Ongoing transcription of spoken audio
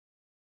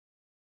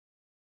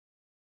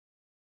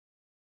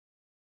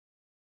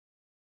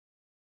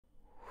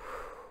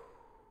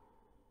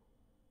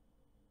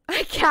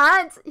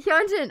can't!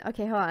 Hyunjin!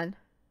 Okay, hold on.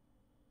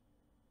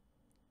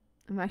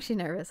 I'm actually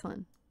nervous,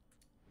 hon.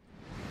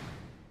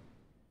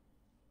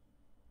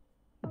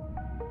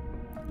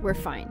 We're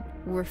fine.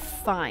 We're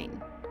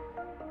fine.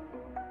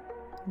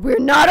 We're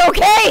not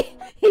okay!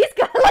 He's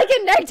got like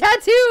a neck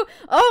tattoo!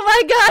 Oh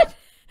my god!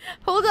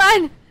 Hold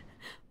on!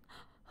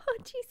 Oh,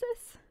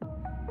 Jesus.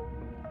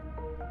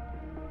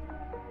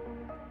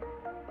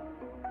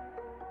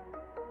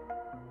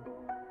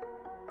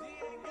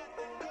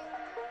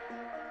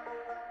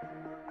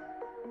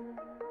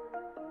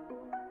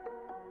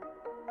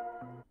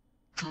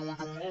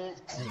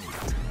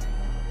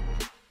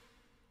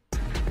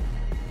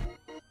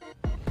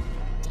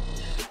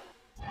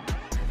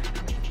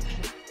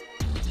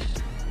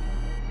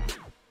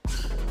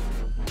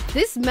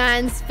 This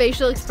man's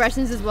facial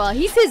expressions as well.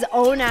 He's his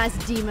own ass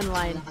demon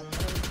line.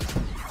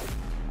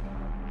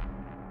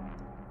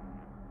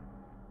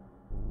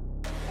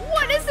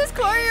 What is this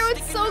choreo?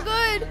 It's so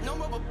good.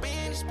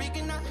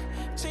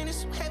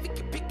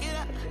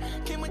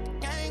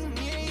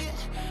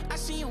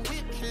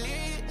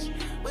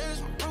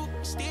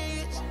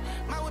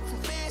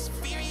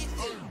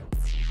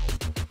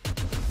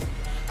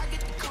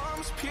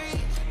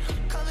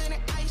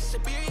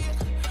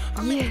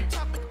 Yeah.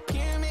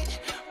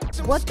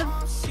 What the?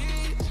 Huh?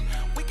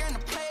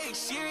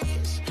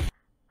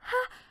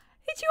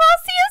 Did you all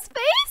see his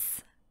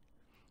face?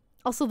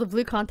 Also, the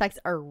blue contacts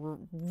are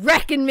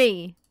wrecking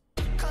me.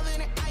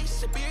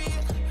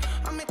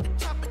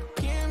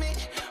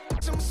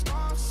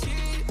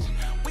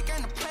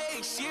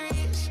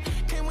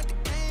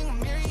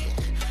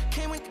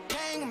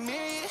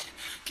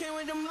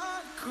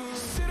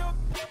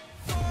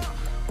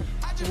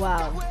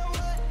 Wow.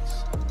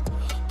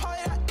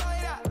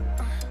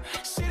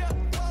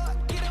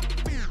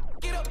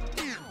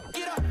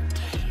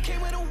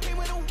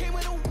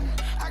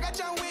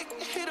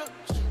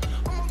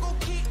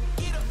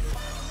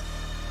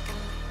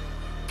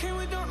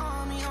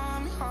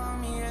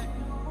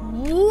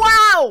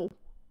 Wow!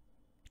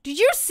 Did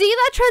you see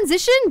that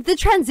transition? The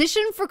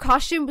transition for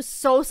costume was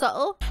so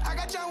subtle.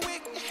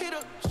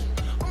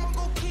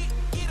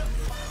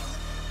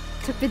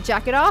 Took the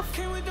jacket off.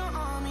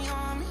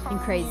 And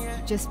crazy.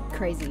 Just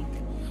crazy.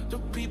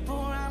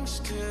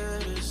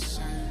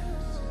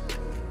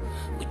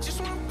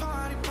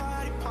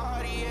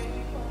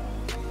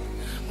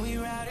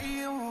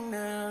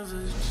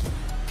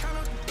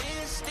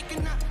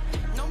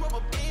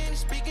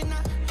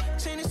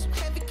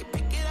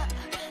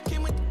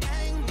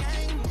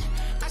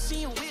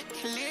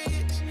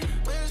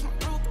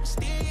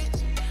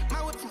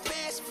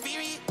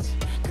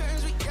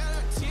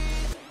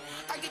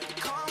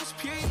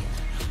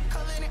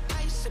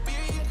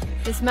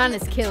 This man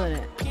is killing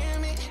it.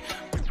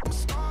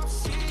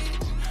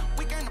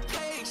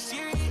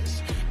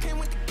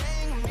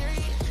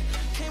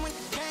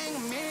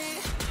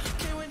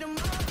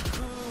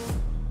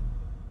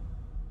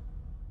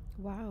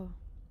 Wow.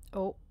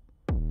 Oh.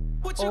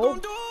 What you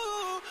gonna do?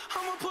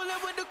 I'ma pull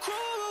up with the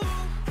crew.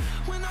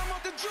 When I'm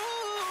off the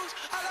juice.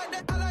 I like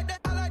that, I like that,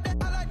 I like that,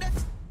 I like that.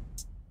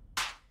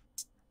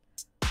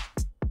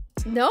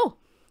 No.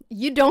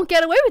 You don't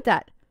get away with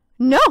that.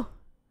 No.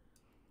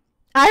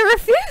 I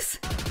refuse.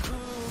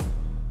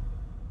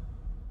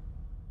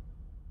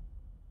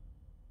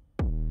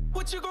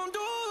 What you gonna do?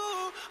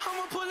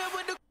 I'ma pull up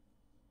with the.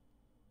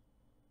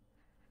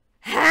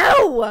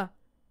 How?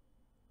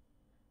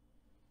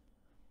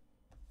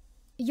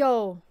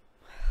 Yo.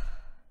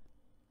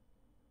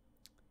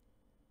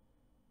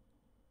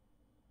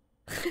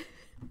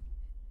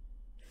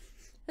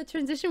 The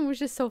transition was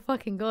just so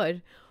fucking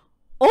good.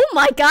 Oh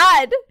my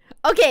god.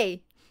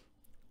 Okay.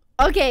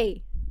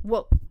 Okay.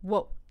 Whoa.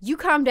 Whoa. You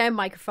calm down,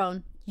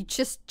 microphone. You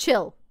just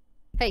chill.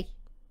 Hey.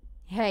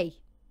 Hey.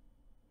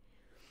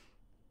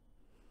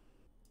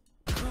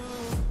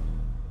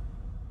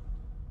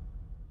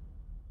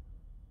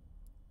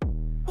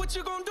 What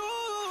you gonna do?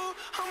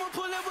 I'ma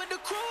pull up with the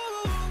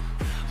crew.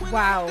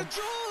 Wow. I like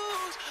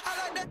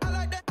that, I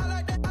like that, I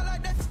like that, I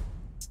like that.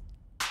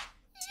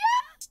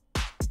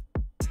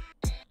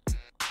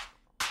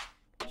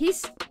 Yeah.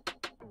 He's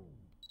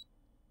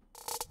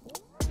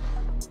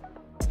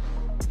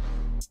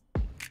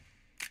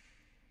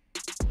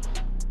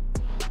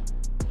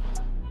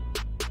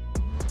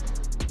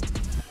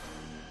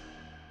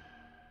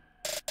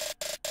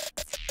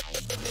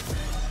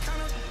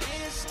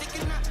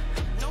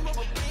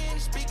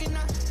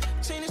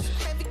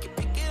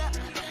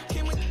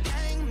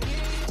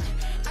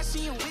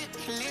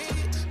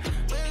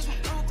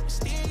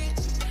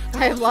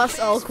I have lost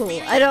all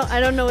cool. I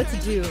don't know what to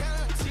do.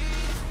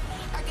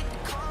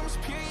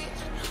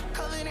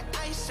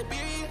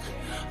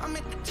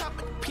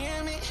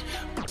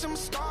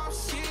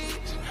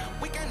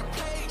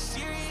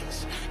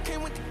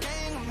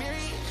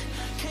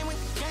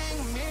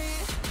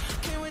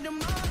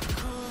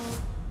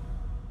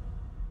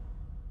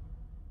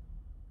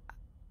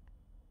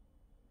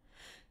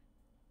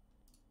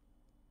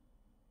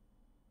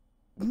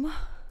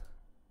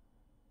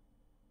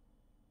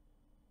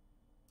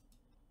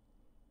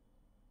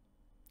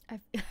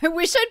 I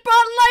wish I'd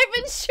bought life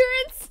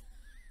insurance.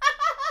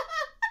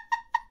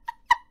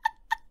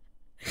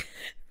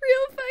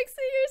 Real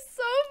Fexy, you're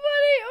so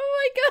funny. Oh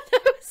my god,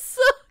 that was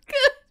so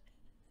good.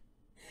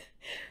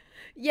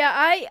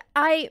 Yeah,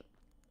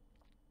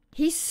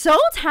 he's so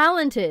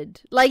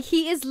talented. Like,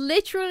 he is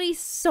literally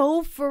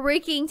so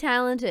freaking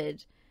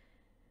talented.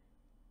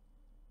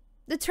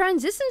 The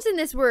transitions in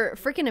this were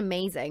freaking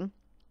amazing.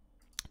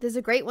 There's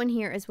a great one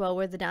here as well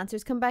where the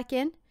dancers come back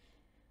in.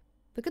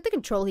 Look at the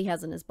control he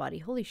has on his body.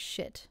 Holy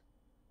shit.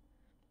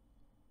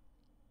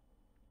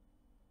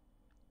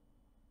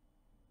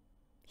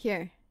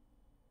 Here.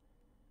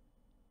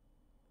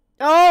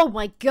 Oh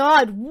my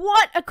god,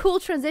 what a cool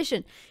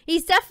transition.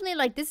 He's definitely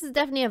like, this is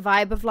definitely a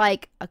vibe of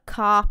like a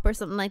cop or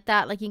something like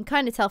that. Like, you can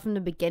kind of tell from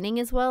the beginning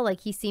as well.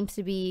 Like, he seems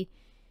to be,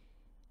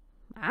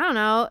 I don't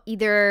know,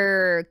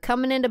 either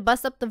coming in to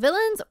bust up the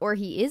villains, or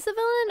he is a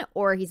villain,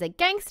 or he's a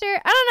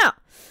gangster. I don't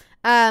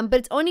know.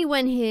 But it's only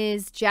when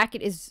his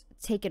jacket is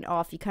taken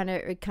off, it kind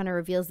of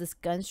reveals this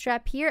gun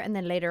strap here, and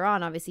then later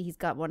on, obviously, he's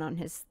got one on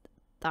his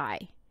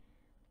thigh.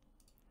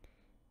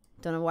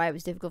 Don't know why it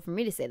was difficult for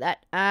me to say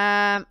that.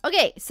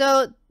 Okay,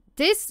 so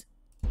this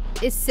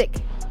is sick.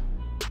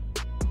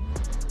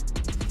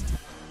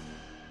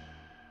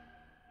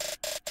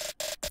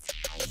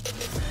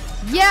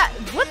 Yeah,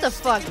 what the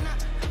fuck?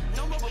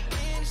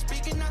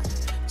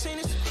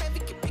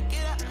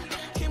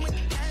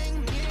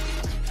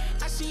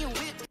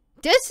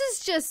 This is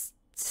just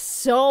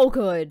so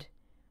good.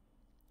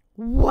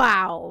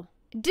 Wow.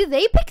 Do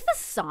they pick the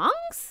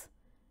songs?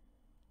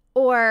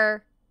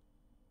 Or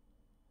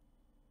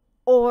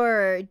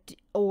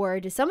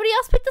did somebody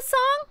else pick the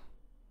song?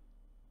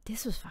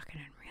 This was fucking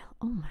unreal.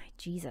 Oh my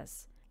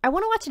Jesus. I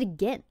want to watch it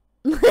again.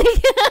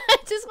 I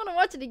just want to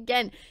watch it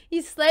again.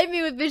 He slayed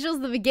me with visuals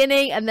in the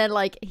beginning, and then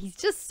like he's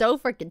just so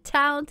freaking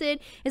talented.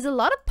 There's a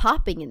lot of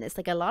popping in this,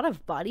 like a lot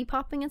of body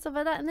popping and stuff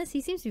like that in this.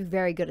 He seems to be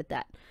very good at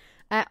that.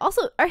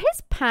 Also, are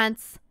his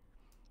pants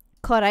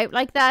cut out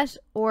like that,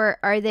 or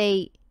are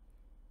they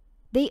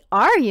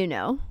are, you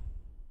know.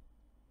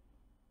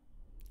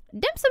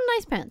 Them some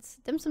nice pants.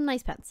 Them some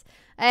nice pants.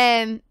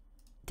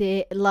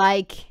 They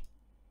like,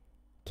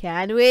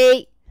 can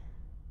we?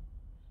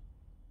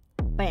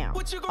 Bam.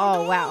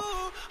 Oh wow.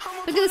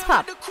 Look at this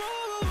pop.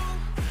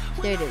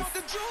 There it is.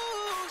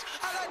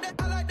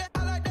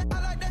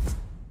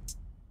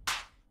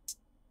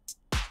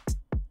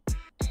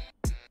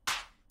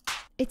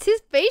 It's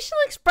his facial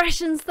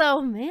expressions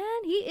though, man.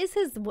 He's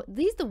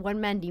the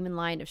one-man demon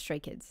lion of Stray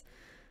Kids.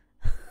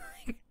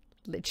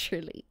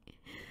 Literally.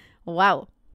 Wow.